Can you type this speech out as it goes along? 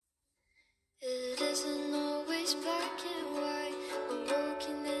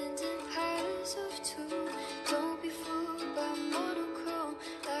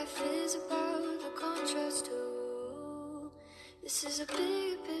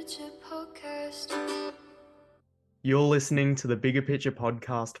Picture Podcast. You're listening to the Bigger Picture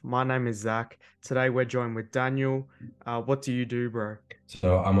podcast. My name is Zach. Today we're joined with Daniel. What do you do, bro?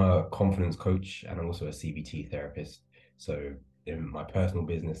 So I'm a confidence coach and I'm also a CBT therapist. So in my personal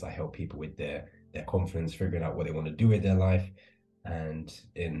business, I help people with their confidence, figuring out what they want to do with their life. And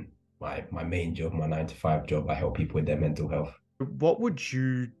in my main job, my 9 to 5 job, I help people with their mental health. What would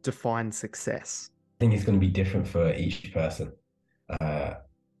you define success? I think it's going to be different for each person. Uh,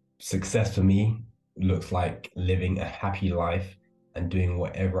 Success for me looks like living a happy life and doing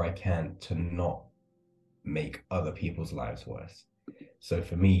whatever I can to not make other people's lives worse. So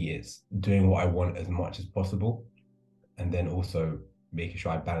for me, it's doing what I want as much as possible, and then also making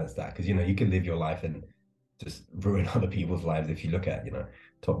sure I balance that. Because you can live your life and just ruin other people's lives. If you look at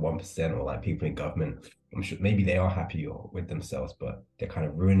top 1% or like people in government, I'm sure maybe they are happy or with themselves, but they're kind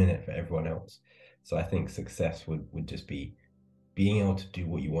of ruining it for everyone else. So I think success would just be being able to do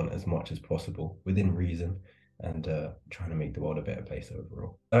what you want as much as possible within reason, and trying to make the world a better place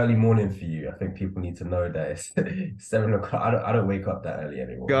overall. Early morning for you, I think people need to know that it's 7 o'clock. I don't wake up that early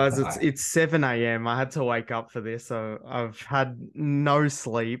anymore. Guys, But it's 7 a.m. I had to wake up for this, so I've had no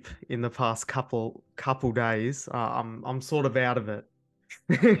sleep in the past couple days. I'm sort of out of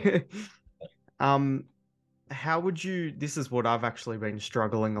it. Um, how would you, this is what I've actually been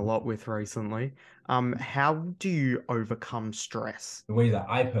struggling a lot with recently. How do you overcome stress? the way that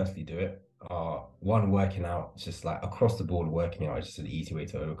I personally do it are one, working out, just like across the board, working out is just an easy way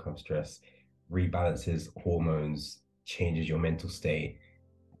to overcome stress, rebalances hormones, changes your mental state,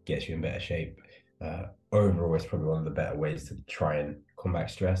 gets you in better shape. Overall, it's probably one of the better ways to try and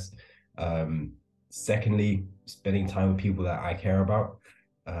combat stress. Secondly, spending time with people that I care about.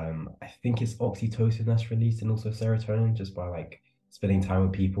 I think it's oxytocin that's released and also serotonin just by like spending time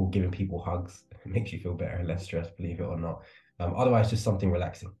with people, giving people hugs. It makes you feel better and less stressed, believe it or not. Otherwise, just something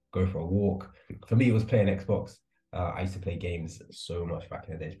relaxing. Go for a walk. For me, it was playing Xbox. I used to play games so much back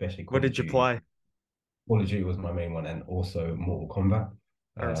in the day, especially What Call of did you Duty. play? Call of Duty was my main one, and also Mortal Kombat.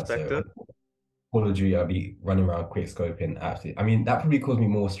 I respect So it. Call of Duty, I'll be running around quick scoping. Absolutely, I mean that probably caused me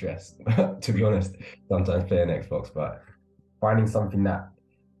more stress, to be honest. Sometimes playing Xbox, but finding something that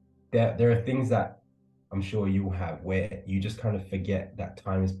there are things that I'm sure you will have where you just kind of forget that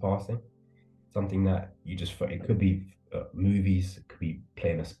time is passing. Something that it could be movies, it could be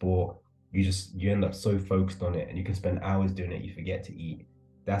playing a sport. You end up so focused on it, and you can spend hours doing it. You forget to eat.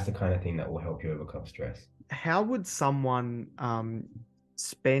 That's the kind of thing that will help you overcome stress. How would someone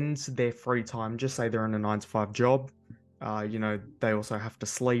spend their free time? Just say they're in a 9 to 5 job. They also have to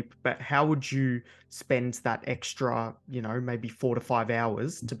sleep, but how would you spend that extra, maybe 4 to 5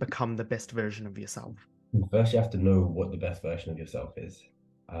 hours to become the best version of yourself? First, you have to know what the best version of yourself is,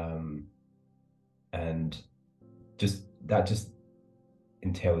 um, and just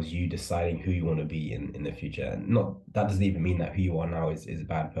entails you deciding who you want to be in the future. And not that doesn't even mean that who you are now is a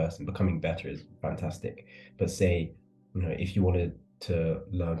bad person. Becoming better is fantastic. But say, if you wanted to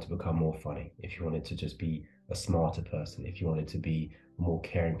learn to become more funny, if you wanted to just be a smarter person, if you wanted to be a more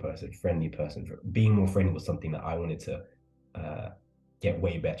caring person, friendly person, being more friendly was something that I wanted to uh, get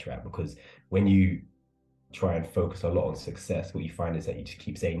way better at, because when you try and focus a lot on success, what you find is that you just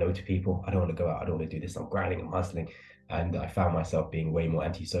keep saying no to people. I don't want to go out. I don't want to do this. I'm grinding. I'm hustling. And I found myself being way more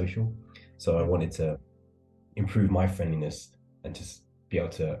antisocial. So I wanted to improve my friendliness and just be able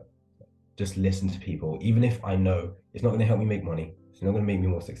to just listen to people, even if I know it's not going to help me make money. It's not going to make me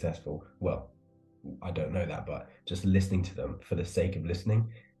more successful. Well, I don't know that, but just listening to them for the sake of listening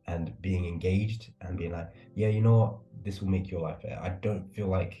and being engaged and being like, yeah, you know what? This will make your life better. I don't feel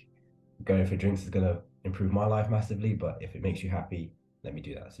like going for drinks is going to improve my life massively, but if it makes you happy, let me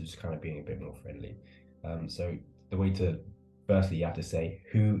do that. So just kind of being a bit more friendly. So the way to, firstly, you have to say,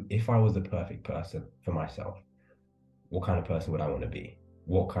 if I was the perfect person for myself, what kind of person would I want to be?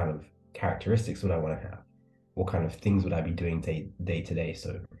 What kind of characteristics would I want to have? What kind of things would I be doing day to day?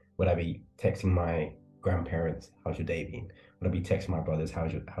 So would I be texting my grandparents, how's your day been? Would I be texting my brothers,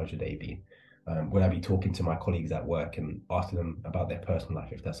 how's your day been? Would I be talking to my colleagues at work and asking them about their personal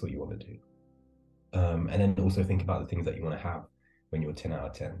life if that's what you want to do? And then also think about the things that you want to have when you're 10 out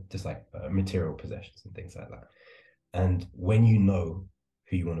of 10, just like material possessions and things like that. And when you know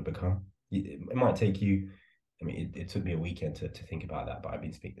who you want to become, it might take you, I mean, it took me a weekend to think about that, but I've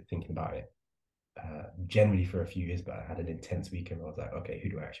been thinking about it generally for a few years, but I had an intense weekend where I was like, okay, who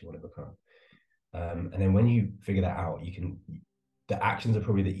do I actually want to become? And then when you figure that out, the actions are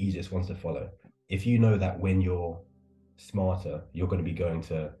probably the easiest ones to follow. If you know that when you're smarter, you're going to be going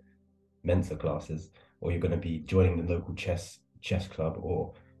to Mensa classes, or you're going to be joining the local chess club,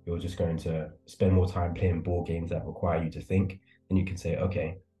 or you're just going to spend more time playing board games that require you to think, then you can say,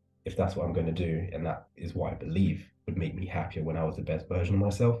 okay, if that's what I'm going to do, and that is what I believe would make me happier when I was the best version of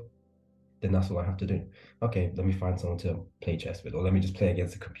myself, then that's all I have to do. Okay, let me find someone to play chess with, or let me just play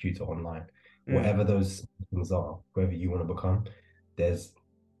against a computer online. Mm. Whatever those things are, whoever you want to become, there's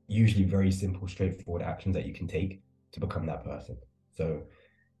usually very simple, straightforward actions that you can take to become that person. So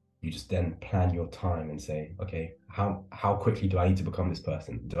you just then plan your time and say, okay, how quickly do I need to become this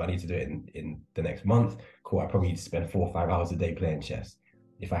person? Do I need to do it in the next month? Cool, I probably need to spend 4 or 5 hours a day playing chess.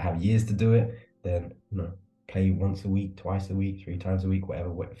 If I have years to do it, then play once a week, twice a week, 3 times a week,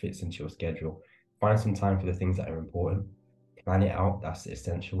 whatever fits into your schedule. Find some time for the things that are important. Plan it out. That's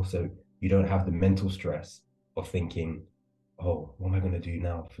essential. So you don't have the mental stress of thinking, oh, what am I going to do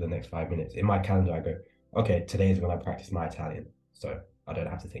now for the next 5 minutes? In my calendar, I go, okay, today is when I practice my Italian. So I don't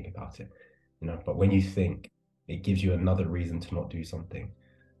have to think about it, But when you think, it gives you another reason to not do something.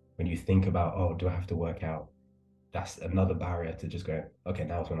 When you think about, oh, do I have to work out? That's another barrier to just go, okay,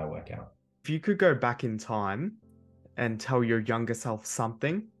 now's when I work out. If you could go back in time and tell your younger self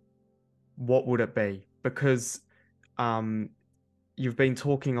something, what would it be? Because um, you've been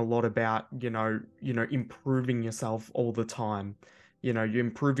talking a lot about, improving yourself all the time. You're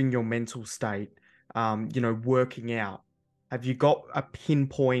improving your mental state, working out. Have you got a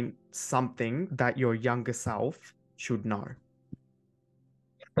pinpoint something that your younger self should know?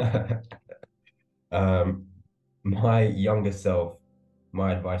 um, my younger self,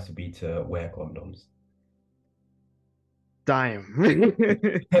 my advice would be to wear condoms. Damn.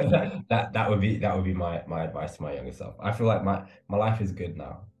 That would be my advice to my younger self. I feel like my life is good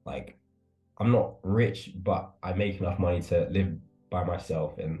now. Like I'm not rich, but I make enough money to live by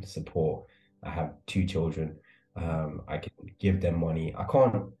myself and support. I have 2 children. I can give them money. I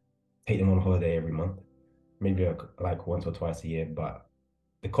can't take them on holiday every month, maybe like once or twice a year, but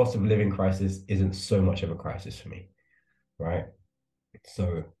the cost of living crisis isn't so much of a crisis for me, right?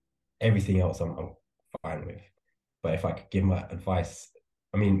 So everything else I'm fine with. But if I could give my advice,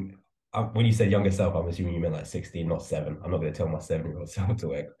 I mean, when you said younger self, I'm assuming you meant like 16, not 7. I'm not going to tell my 7-year-old self to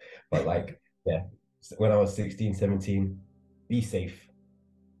work. But like, yeah, when I was 16, 17, be safe,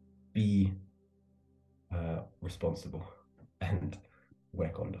 be responsible, and wear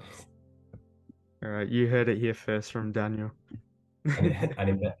condoms. All right, you heard it here first from Daniel.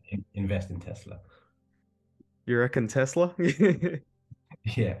 And invest in Tesla. You reckon Tesla?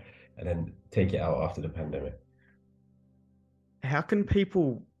 Yeah. And then take it out after the pandemic. How can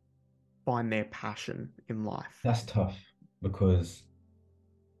people find their passion in life? That's tough because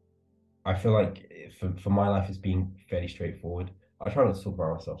I feel like for my life, it's been fairly straightforward. I try not to talk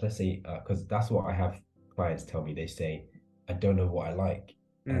about myself. Let's say, because that's what I have clients tell me. They say, I don't know what I like.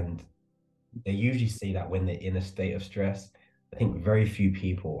 Mm. And they usually say that when they're in a state of stress. I think very few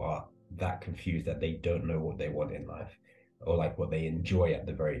people are that confused that they don't know what they want in life or like what they enjoy at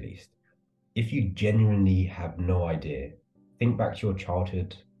the very least. If you genuinely have no idea, think back to your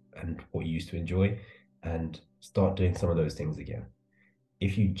childhood and what you used to enjoy and start doing some of those things again.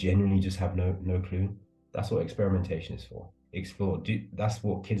 If you genuinely just have no clue, that's what experimentation is for. Explore. That's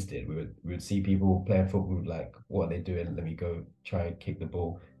what kids did. We would see people playing football. We would like, what are they doing? Let me go try and kick the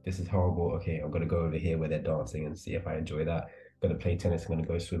ball. This is horrible. Okay, I'm gonna go over here where they're dancing and see if I enjoy that. I'm gonna play tennis. I'm gonna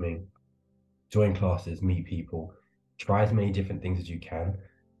go swimming. Join classes, meet people, try as many different things as you can.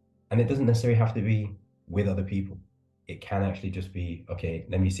 And it doesn't necessarily have to be with other people. It can actually just be, okay,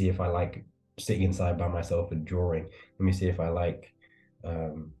 let me see if I like sitting inside by myself and drawing. Let me see if I like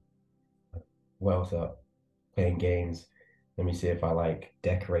um, what else playing games. Let me see if I like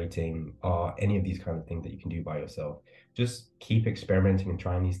decorating or any of these kind of things that you can do by yourself. Just keep experimenting and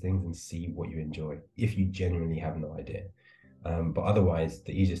trying these things and see what you enjoy if you genuinely have no idea. But otherwise,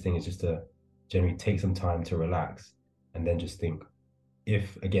 the easiest thing is just to generally take some time to relax and then just think,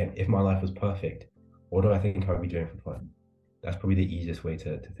 if my life was perfect, what do I think I'd be doing for fun? That's probably the easiest way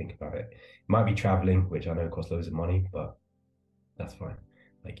to think about it. It might be traveling, which I know costs loads of money, but that's fine.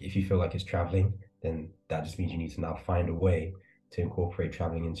 Like if you feel like it's traveling, then that just means you need to now find a way to incorporate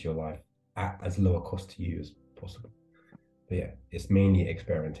traveling into your life at as low a cost to you as possible. But yeah, it's mainly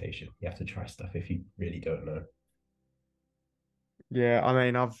experimentation. You have to try stuff if you really don't know. Yeah, I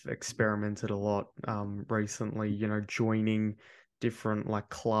mean, I've experimented a lot recently, joining different like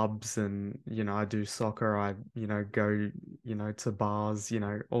clubs and, I do soccer, I, go, to bars,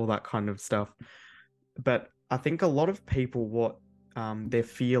 all that kind of stuff. But I think a lot of people they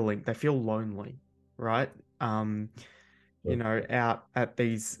feel lonely, right? Um, So, out at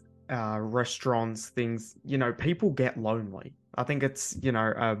these restaurants, things, people get lonely. I think it's,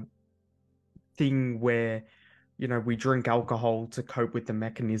 a thing where we drink alcohol to cope with the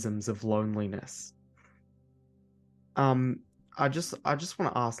mechanisms of loneliness. Um, I just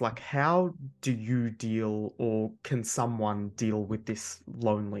want to ask, like, how do you deal, or can someone deal with this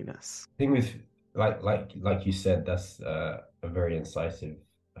loneliness? Thing with like you said, that's a very incisive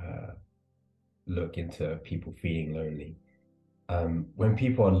uh, look into people feeling lonely. When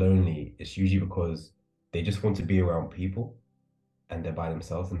people are lonely, it's usually because they just want to be around people and they're by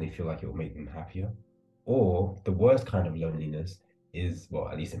themselves and they feel like it will make them happier. Or the worst kind of loneliness is, well,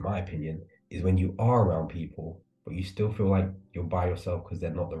 at least in my opinion, is when you are around people, but you still feel like you're by yourself because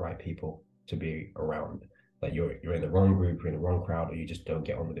they're not the right people to be around. Like you're in the wrong group, you're in the wrong crowd, or you just don't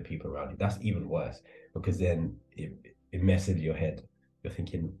get on with the people around you. That's even worse because then it messes your head. You're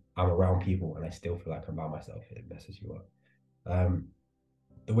thinking, I'm around people and I still feel like I'm by myself. It messes you up. Um,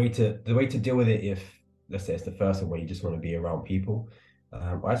 the way to deal with it, if let's say it's the first one where you just want to be around people,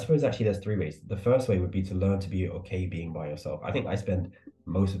 I suppose actually there's three ways. The first way would be to learn to be okay being by yourself. I think I spend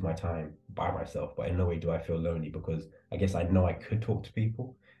most of my time by myself, but in no way do I feel lonely because I guess I know I could talk to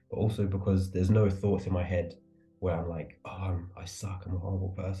people, but also because there's no thoughts in my head where I'm like, oh, I suck, I'm a horrible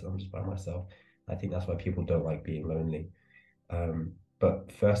person, I'm just by myself. I think that's why people don't like being lonely.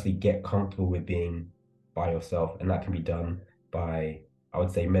 But firstly, get comfortable with being by yourself, and that can be done by, I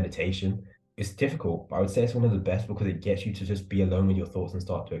would say, meditation. It's difficult, but I would say it's one of the best because it gets you to just be alone with your thoughts and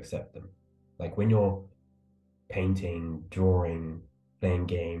start to accept them. Like when you're painting, drawing, playing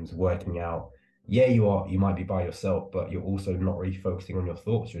games, working out, yeah, you might be by yourself, but you're also not really focusing on your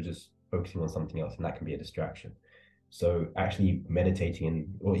thoughts. You're just focusing on something else, and that can be a distraction. So actually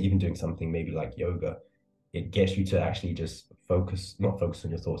meditating or even doing something maybe like yoga, it gets you to actually just focus, not focus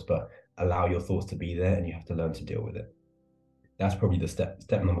on your thoughts, but allow your thoughts to be there and you have to learn to deal with it. That's probably the step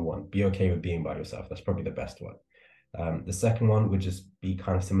number one. Be okay with being by yourself. That's probably the best one. The second one would just be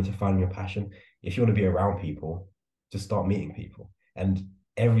kind of similar to finding your passion. If you want to be around people, just start meeting people. And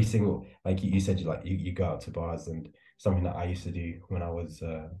every single, like you said, you go out to bars, and something that I used to do when I was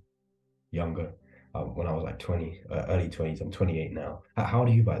younger, when I was like 20, early 20s. I'm 28 now. How old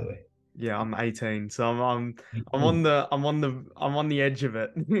are you, by the way? Yeah, I'm 18, so I'm on 18. the edge of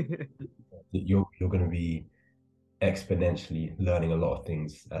it. You're going to be exponentially learning a lot of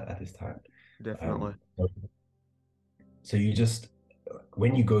things at this time. Definitely. Um, so so you just,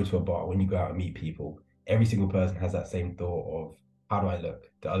 when you go to a bar, when you go out and meet people, every single person has that same thought of how do I look?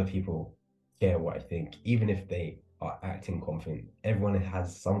 Do other people care what I think? Even if they are acting confident, everyone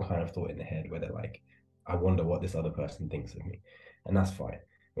has some kind of thought in their head where they're like, I wonder what this other person thinks of me. And that's fine.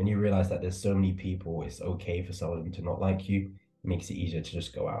 When you realize that there's so many people, it's okay for someone to not like you, it makes it easier to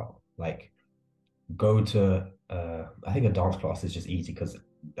just go out. Like go to I think a dance class is just easy because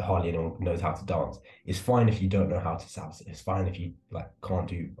hardly anyone knows how to dance. It's fine if you don't know how to salsa. It's fine if you like can't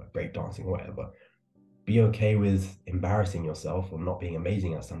do like break dancing or whatever. Be okay with embarrassing yourself or not being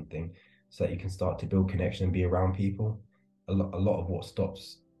amazing at something so that you can start to build connection and be around people. A lot of what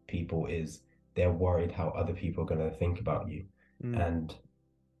stops people is they're worried how other people are going to think about you. Mm. And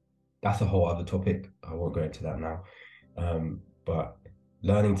that's a whole other topic. I won't go into that now. But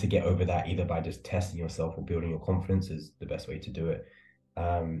learning to get over that either by just testing yourself or building your confidence is the best way to do it.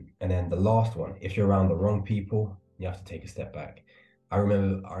 And then the last one, if you're around the wrong people, you have to take a step back. I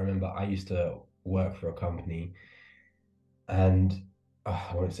remember I used to work for a company, and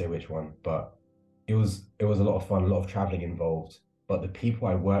I won't say which one, but it was a lot of fun, a lot of traveling involved. But the people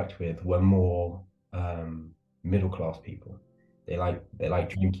I worked with were more middle class people. They like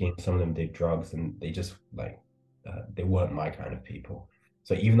drinking. Some of them did drugs, and they just like they weren't my kind of people.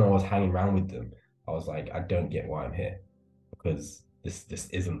 So even though I was hanging around with them, I was like, I don't get why I'm here because this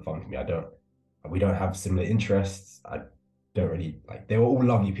isn't fun for me. We don't have similar interests. I don't really like. They were all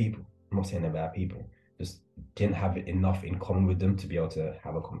lovely people. I'm not saying they're bad people. Just didn't have enough in common with them to be able to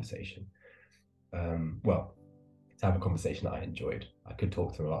have a conversation. Well, to have a conversation that I enjoyed. I could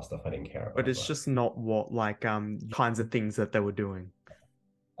talk to them about stuff I didn't care But about, it's just not what, like, kinds of things that they were doing.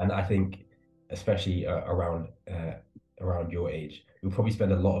 and I think especially around your age, you'll probably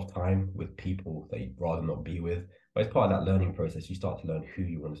spend a lot of time with people that you'd rather not be with. But as part of that learning process, you start to learn who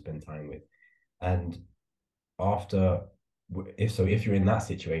you want to spend time with, and after if you're in that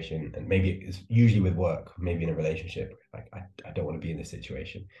situation, and maybe it's usually with work, maybe in a relationship, like I don't want to be in this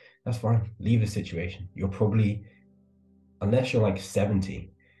situation, that's fine, leave the situation. You're probably, unless you're like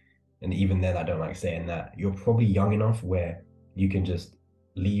 70, and even then I don't like saying that, you're probably young enough where you can just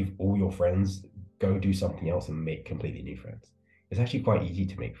leave all your friends, go do something else and make completely new friends. It's actually quite easy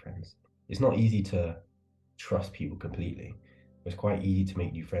to make friends. It's not easy to trust people completely. It's quite easy to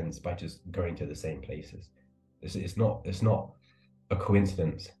make new friends by just going to the same places. It's not a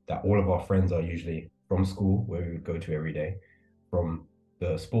coincidence that all of our friends are usually from school, where we would go to every day, from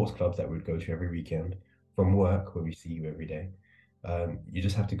the sports clubs that we would go to every weekend, from work, where we see you every day. You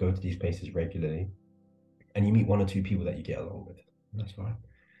just have to go to these places regularly, and you meet one or two people that you get along with. And that's fine.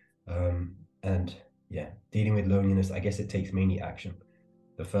 And yeah, dealing with loneliness, I guess it takes mainly action.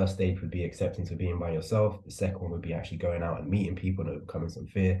 The first stage would be acceptance of being by yourself. The second one would be actually going out and meeting people and overcoming some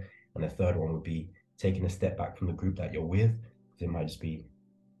fear. And the third one would be taking a step back from the group that you're with, because it might just be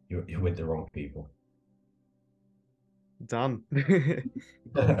you're with the wrong people. Done.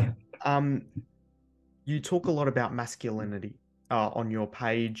 Um, you talk a lot about masculinity on your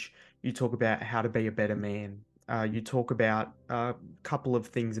page. You talk about how to be a better man. You talk about a couple of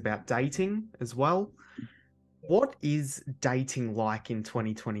things about dating as well. What is dating like in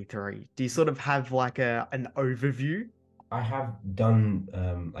 2023? Do you sort of have like an overview? I have done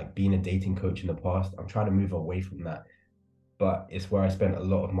like being a dating coach in the past. I'm trying to move away from that, but it's where I spent a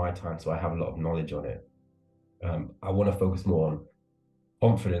lot of my time, so I have a lot of knowledge on it. I want to focus more on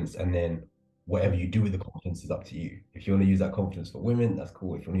confidence, and then whatever you do with the confidence is up to you. If you want to use that confidence for women, that's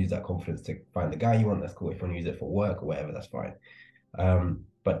cool. If you want to use that confidence to find the guy you want, that's cool. If you want to use it for work or whatever, that's fine.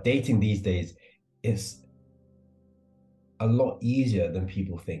 But dating these days is a lot easier than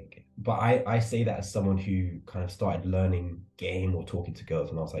people think. But I say that as someone who kind of started learning game or talking to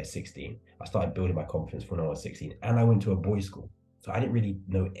girls when I was like 16. I started building my confidence when I was 16, and I went to a boys' school. So I didn't really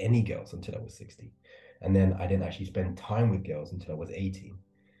know any girls until I was 16. And then I didn't actually spend time with girls until I was 18.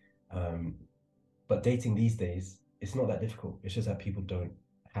 Um, but dating these days, it's not that difficult. It's just that people don't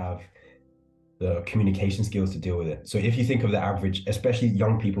have the communication skills to deal with it. So if you think of the average, especially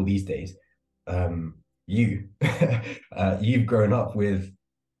young people these days, um, you you've grown up with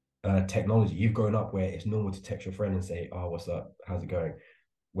technology. You've grown up where it's normal to text your friend and say, "Oh, what's up? How's it going?"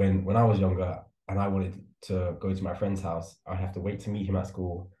 When I was younger and I wanted to go to my friend's house, I'd have to wait to meet him at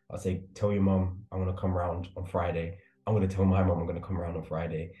school. I'd say, "Tell your mom I want to come around on Friday." I'm going to tell my mom I'm going to come around on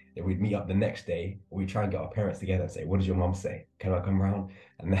Friday. Then we'd meet up the next day. We'd try and get our parents together and say, "What does your mom say? Can I come around?"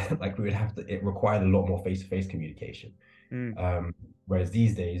 And then like we would have to. It required a lot more face-to-face communication. Mm. Whereas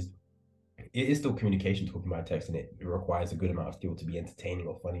these days, it is still communication talking by text, and it requires a good amount of skill to be entertaining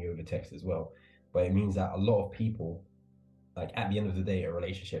or funny over text as well. But it means that a lot of people, like at the end of the day, a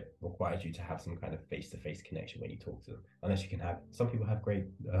relationship requires you to have some kind of face-to-face connection when you talk to them. Unless you can have, some people have great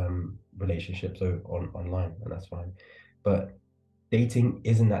relationships online, and that's fine. But dating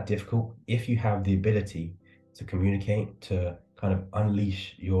isn't that difficult if you have the ability to communicate, to kind of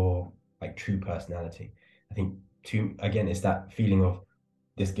unleash your like true personality. I think to again, it's that feeling of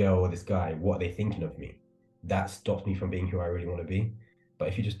this girl or this guy, what are they thinking of me? That stops me from being who I really want to be. But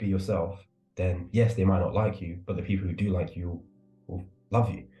if you just be yourself, then yes, they might not like you, but the people who do like you will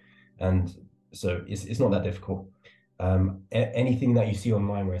love you. And so it's not that difficult. Anything that you see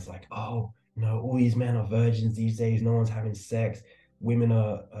online where it's like, oh, all these men are virgins these days, no one's having sex, women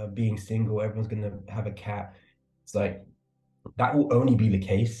are being single, everyone's gonna have a cat. It's like that will only be the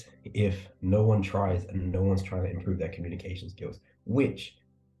case if no one tries and no one's trying to improve their communication skills, which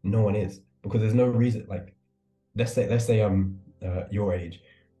no one is, because there's no reason. Like, let's say I'm your age,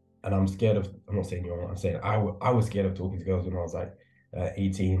 and I'm scared of. I'm not saying you're. I'm saying I was scared of talking to girls when I was like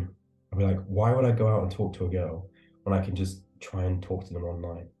 18. I'd be like, why would I go out and talk to a girl when I can just try and talk to them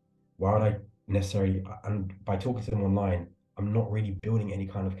online? Why would I necessarily? And by talking to them online, I'm not really building any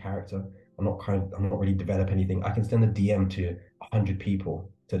kind of character. I'm not really develop anything. I can send a DM to 100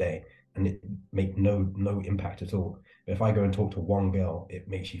 people today and it make no impact at all. But if I go and talk to one girl, it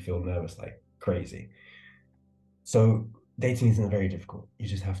makes you feel nervous like crazy. So dating isn't very difficult. You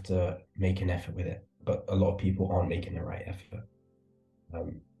just have to make an effort with it. But a lot of people aren't making the right effort.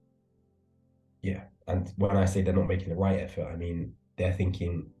 Um, yeah. And when I say they're not making the right effort, I mean they're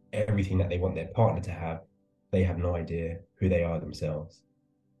thinking everything that they want their partner to have, they have no idea who they are themselves.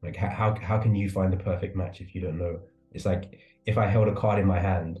 Like how can you find the perfect match if you don't know? It's like if I held a card in my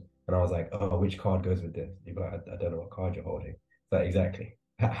hand and I was like, oh, which card goes with this? You'd be like, I don't know what card you're holding. That exactly.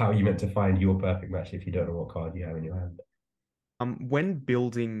 How are you meant to find your perfect match if you don't know what card you have in your hand? When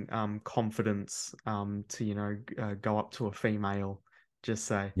building confidence to go up to a female, just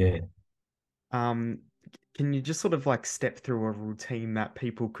say, Yeah. um, can you just sort of like step through a routine that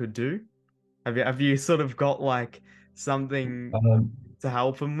people could do? Have you sort of got like something Um, to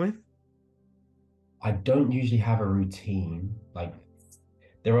help them with? I don't usually have a routine. Like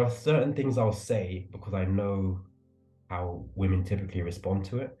there are certain things I'll say because I know how women typically respond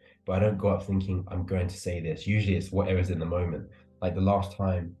to it, but I don't go up thinking I'm going to say this. Usually it's whatever's in the moment. Like the last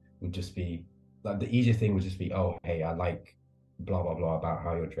time would just be like the easiest thing would just be, oh, hey, I like blah blah blah about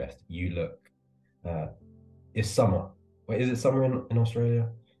how you're dressed. You look uh it's summer. Wait, is it summer in Australia?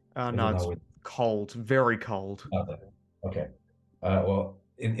 Is No, it now it's with cold, very cold. okay. Okay. Well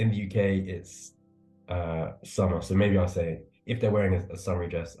in the UK it's summer. So maybe I'll say if they're wearing a summery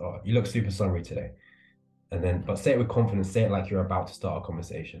dress, oh, you look super summery today. And then, but say it with confidence, say it like you're about to start a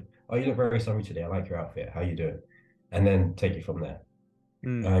conversation. Oh, you look very summery today. I like your outfit. How you doing? And then take it from there.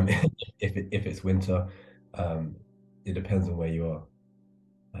 Mm. If it's winter, um, it depends on where you are.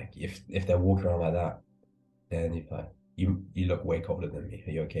 Like if they're walking around like that, then you like you look way colder than me.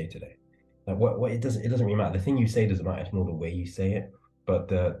 Are you okay today? Like what it doesn't really matter. The thing you say doesn't matter. It's more the way you say it. But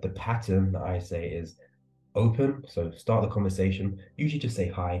the pattern that I say is open. So start the conversation. Usually just say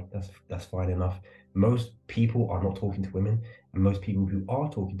hi. That's fine enough. Most people are not talking to women, and most people who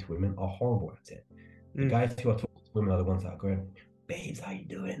are talking to women are horrible at it. The Mm. guys who are talking to women are the ones that are going, babes, how you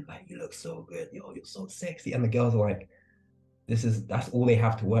doing? Like you look so good. Yo, you're so sexy. And the girls are like, that's all they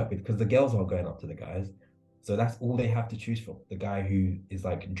have to work with because the girls are going up to the guys. So that's all they have to choose from. The guy who is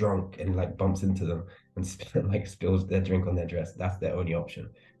like drunk and like bumps into them and like spills their drink on their dress, that's their only option.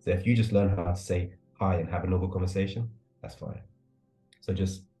 So if you just learn how to say hi and have a normal conversation, that's fine. So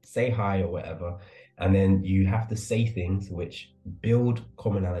just say hi or whatever. And then you have to say things which build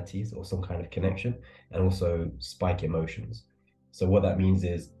commonalities or some kind of connection and also spike emotions. So what that means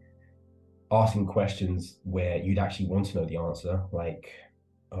is asking questions where you'd actually want to know the answer, like,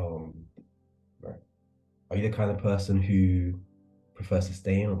 um, right, are you the kind of person who prefers to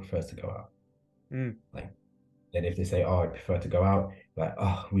stay in or prefers to go out? Mm. Like, then if they say, oh, I prefer to go out, like,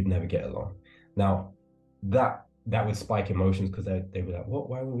 oh, we'd never get along. Now, that would spike emotions because they'd be like, what?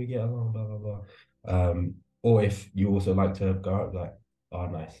 Why would we get along? Blah blah blah. Or if you also like to go out, like, oh,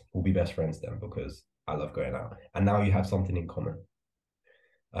 nice, we'll be best friends then because I love going out, and now you have something in common.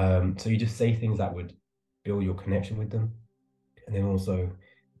 So you just say things that would build your connection with them, and then also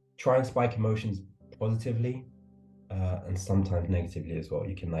try and spike emotions positively, and sometimes negatively as well.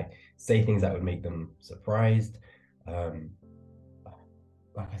 You can like say things that would make them surprised. Um,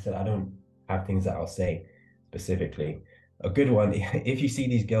 like I said, I don't have things that I'll say specifically. A good one, if you see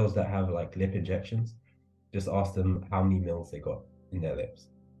these girls that have like lip injections, just ask them how many mils they got in their lips.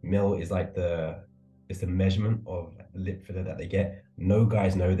 Mil is like it's the measurement of lip filler that they get. No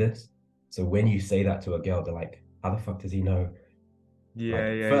guys know this. So when you say that to a girl, they're like, how the fuck does he know? Yeah, Like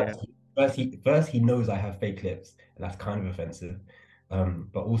yeah, yeah. first he knows I have fake lips, and that's kind of offensive.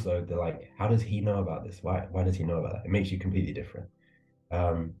 But also they're like, how does he know about this? Why does he know about that? It makes you completely different.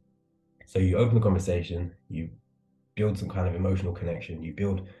 Um, so you open the conversation, you build some kind of emotional connection, you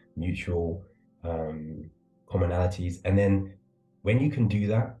build mutual um, commonalities, and then when you can do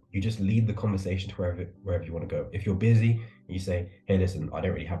that, you just lead the conversation to wherever you want to go. If you're busy, you say, "Hey, listen, I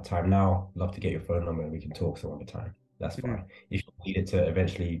don't really have time now. Love to get your phone number and we can talk some other time." That's Mm. fine. If you need it to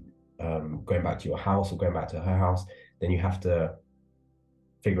eventually going back to your house or going back to her house, then you have to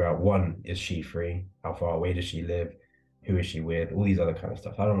figure out one, is she free? How far away does she live? Who is she with? All these other kind of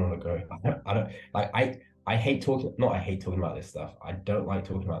stuff. I don't want to go. I don't like I hate talking, not I hate talking about this stuff. I don't like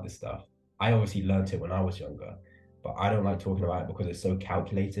talking about this stuff. I obviously learned it when I was younger, but I don't like talking about it because it's so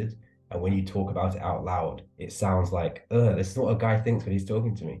calculated. And when you talk about it out loud, it sounds like, this is what a guy thinks when he's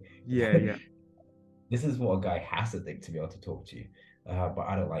talking to me. Yeah, yeah. This is what a guy has to think to be able to talk to you. But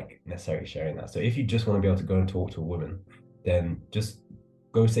I don't like necessarily sharing that. So if you just want to be able to go and talk to a woman, then just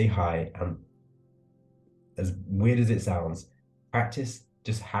go say hi. And as weird as it sounds, practice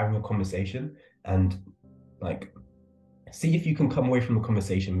just having a conversation and like see if you can come away from the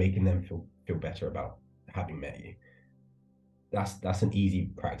conversation making them feel better about having met you. That's an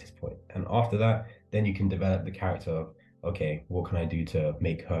easy practice point. And after that, then you can develop the character of, okay, what can I do to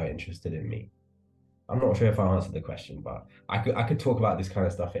make her interested in me? I'm not sure if I answered the question, but I could talk about this kind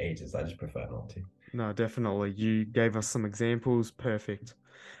of stuff for ages. I just prefer not to. No, definitely. You gave us some examples. Perfect.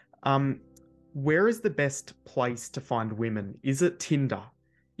 Um, where is the best place to find women? Is it Tinder?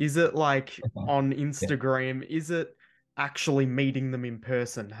 Is it like on Yeah. Instagram? Is it actually meeting them in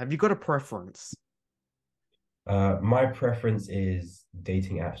person? Have you got a preference? My preference is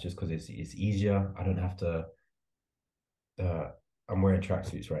dating apps just because it's easier. I don't have to uh, I'm wearing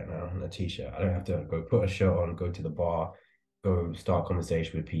tracksuits right now and a t-shirt. I don't have to go put a shirt on, go to the bar, go start a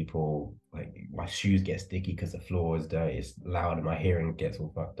conversation with people. Like my shoes get sticky because the floor is dirty, it's loud, and my hearing gets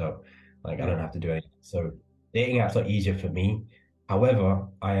all fucked up. Like I Mm. don't have to do anything. So dating apps are easier for me. However,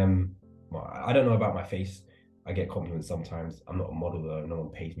 well, I don't know about my face. I get compliments sometimes. I'm not a model though. No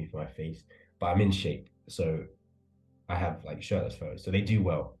one pays me for my face, but I'm in shape. So I have like shirtless photos. So they do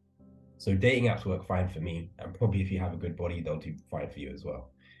well. So dating apps work fine for me, and probably if you have a good body, they'll do fine for you as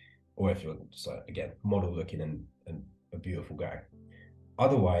well. Or if you're just again model looking and a beautiful guy.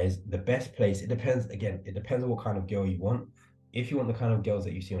 Otherwise, the best place, it depends. Again, it depends on what kind of girl you want. If you want the kind of girls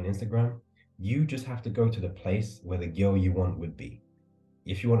that you see on Instagram, you just have to go to the place where the girl you want would be.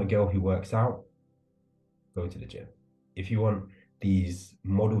 If you want a girl who works out, go to the gym. If you want these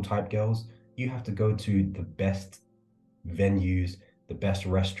model type girls, you have to go to the best venues, the best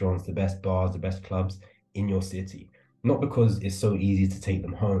restaurants, the best bars, the best clubs in your city. Not because it's so easy to take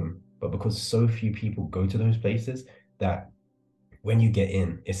them home, but because so few people go to those places that when you get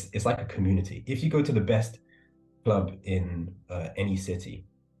in, it's like a community. If you go to the best club in any city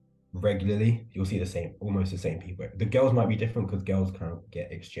regularly, you'll see almost the same people. The girls might be different because girls kind of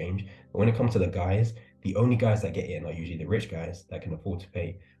get exchanged. But when it comes to the guys, the only guys that get in are usually the rich guys that can afford to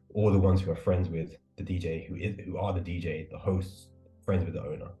pay, or the ones who are friends with the DJ, who are the DJ, the hosts, friends with the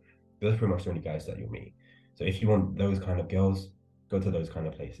owner. Those are pretty much the only guys that you'll meet. So if you want those kind of girls, go to those kind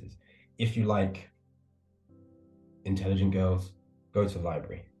of places. If you like intelligent girls, go to the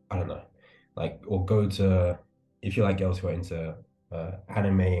library. I don't know, or go to, if you like girls who are into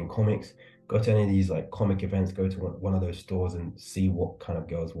anime and comics, go to any of these like comic events, go to one of those stores and see what kind of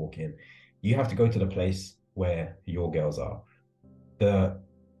girls walk in. You have to go to the place where your girls are. The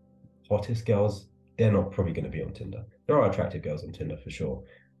hottest girls, they're not probably going to be on Tinder. There are attractive girls on Tinder for sure,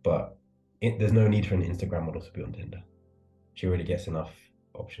 but there's no need for an Instagram model to be on Tinder. She already gets enough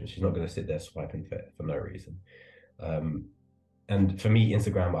options. She's not going to sit there swiping for no reason. And for me,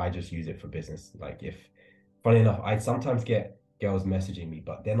 Instagram, I just use it for business. Funny enough, I sometimes get girls messaging me,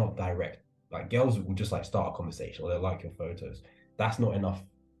 but they're not direct. Like girls will just like start a conversation or they'll like your photos. That's not enough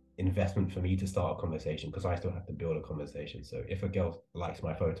investment for me to start a conversation because I still have to build a conversation. So if a girl likes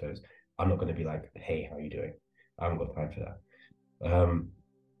my photos, I'm not going to be like, hey, how are you doing? I haven't got time for that.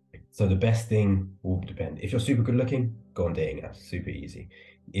 So the best thing will depend. If you're super good looking, go on dating apps, super easy.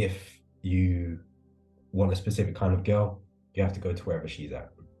 If you want a specific kind of girl, you have to go to wherever she's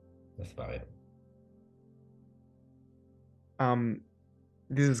at. That's about it.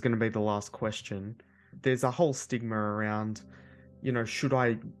 This is going to be the last question. There's a whole stigma around, should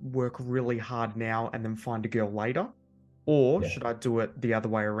I work really hard now and then find a girl later? Or should I do it the other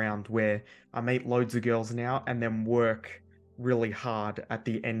way around where I meet loads of girls now and then work really hard at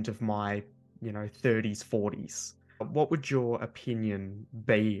the end of my, 30s, 40s? What would your opinion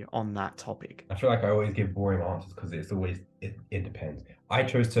be on that topic? I feel like I always give boring answers because it's always, it depends. I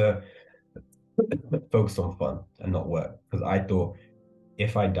chose to focus on fun and not work because I thought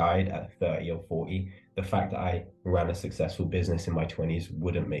if I died at 30 or 40, the fact that I ran a successful business in my 20s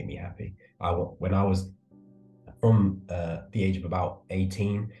wouldn't make me happy. When I was from the age of about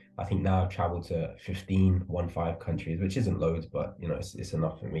 18, I think now I've traveled to 15 countries, which isn't loads, but it's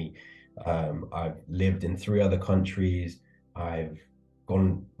enough for me. I've lived in 3 other countries. I've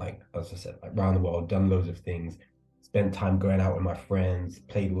gone, like, as I said, like, around the world, done loads of things, spent time going out with my friends,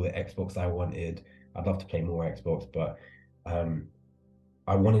 played all the Xbox I wanted. I'd love to play more Xbox, but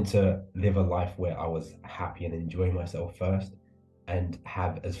I wanted to live a life where I was happy and enjoying myself first and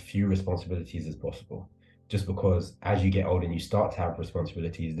have as few responsibilities as possible. Just because as you get older and you start to have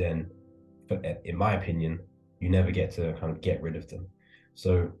responsibilities, then, in my opinion, you never get to kind of get rid of them.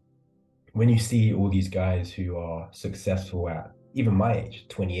 So when you see all these guys who are successful at even my age,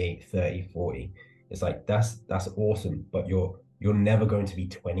 28, 30, 40, it's like, that's awesome, but you're never going to be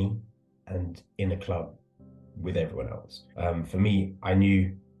 20 and in a club with everyone else. For me, I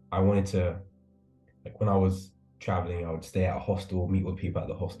knew I wanted to, like, when I was traveling, I would stay at a hostel, meet with people at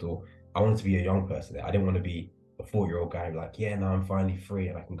the hostel. I wanted to be a young person there. I didn't want to be a 40-year-old guy like, yeah, now I'm finally free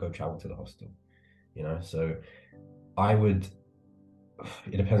and I can go travel to the hostel, So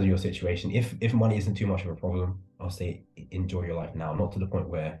it depends on your situation. If money isn't too much of a problem, I'll say enjoy your life now, not to the point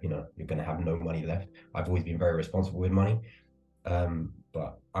where, you're going to have no money left. I've always been very responsible with money.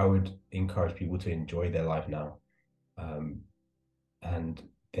 But I would encourage people to enjoy their life now, and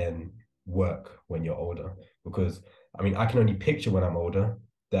then work when you're older. Because, I mean, I can only picture when I'm older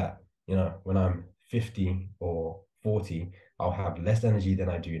that, when I'm 50 or 40, I'll have less energy than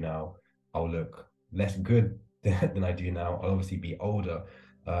I do now. I'll look less good than I do now. I'll obviously be older.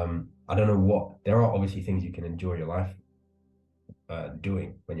 I don't know there are obviously things you can enjoy your life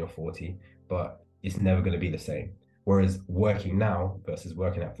doing when you're 40, but it's never going to be the same. Whereas working now versus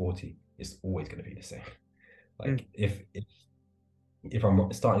working at 40, it's always going to be the same. Like if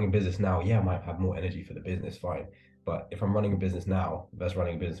I'm starting a business now, yeah, I might have more energy for the business, fine. But if I'm running a business now versus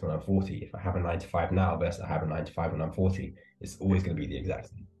running a business when I'm 40, if I have a 9 to 5 now versus I have a 9 to 5 when I'm 40, it's always going to be the exact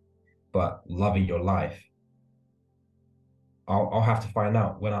same. But loving your life, I'll have to find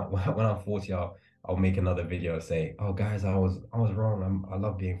out when I'm 40. I'll make another video say, oh guys, I was wrong. I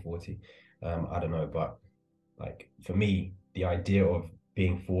love being 40. I don't know, but like for me, the idea of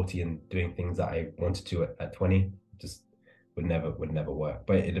being 40 and doing things that I wanted to at 20 just would never work.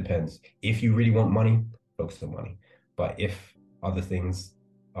 But it depends. If you really want money, focus on money. But if other things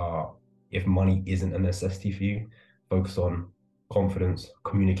if money isn't a necessity for you, focus on confidence,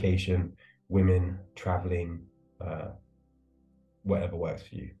 communication, women, traveling, whatever works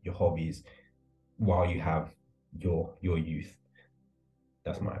for you, your hobbies, while you have your youth.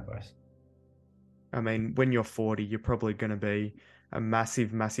 That's my advice. I mean, when you're 40, you're probably going to be a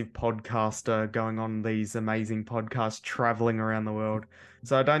massive, massive podcaster going on these amazing podcasts, traveling around the world.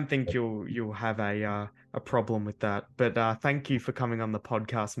 So I don't think you'll have a problem with that. But thank you for coming on the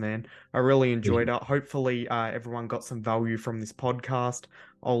podcast, man. I really enjoyed it. Hopefully, everyone got some value from this podcast.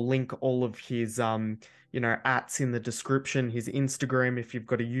 I'll link all of his ats in the description, his Instagram. If you've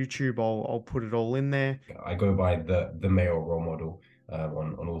got a YouTube, I'll put it all in there. I go by the male role model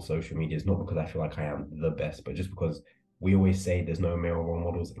on all social medias, not because I feel like I am the best, but just because we always say there's no male role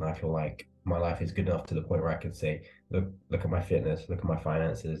models, and I feel like my life is good enough to the point where I can say, look at my fitness, look at my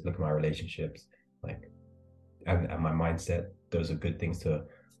finances, look at my relationships, like, and my mindset. Those are good things to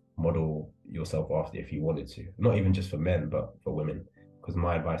model yourself after if you wanted to. Not even just for men, but for women. Because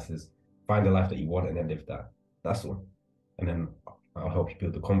my advice is find the life that you want and then live that. That's all. And then I'll help you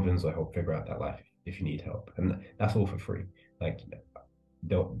build the confidence or help figure out that life if you need help. And that's all for free. Like,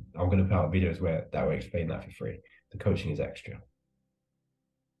 I'm going to put out videos where that will explain that for free. The coaching is extra.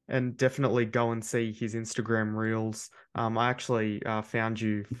 And definitely go and see his Instagram Reels. I actually found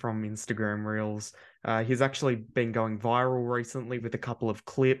you from Instagram Reels. He's actually been going viral recently with a couple of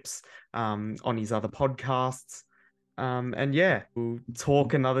clips on his other podcasts. And yeah, we'll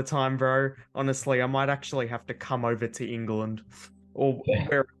talk another time, bro. Honestly, I might actually have to come over to England or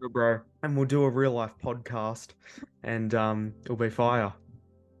wherever, bro, and we'll do a real life podcast, and it'll be fire.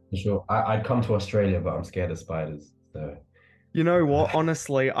 For sure. I'd come to Australia, but I'm scared of spiders. So You know what?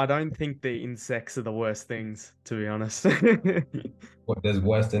 Honestly, I don't think the insects are the worst things, to be honest. there's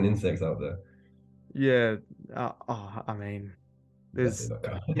worse than insects out there. Yeah. I mean, there's,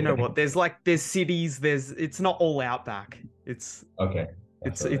 Definitely you know what? There's cities. It's not all outback. Okay.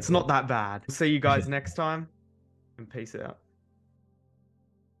 It's not that bad. See you guys next time, and peace out.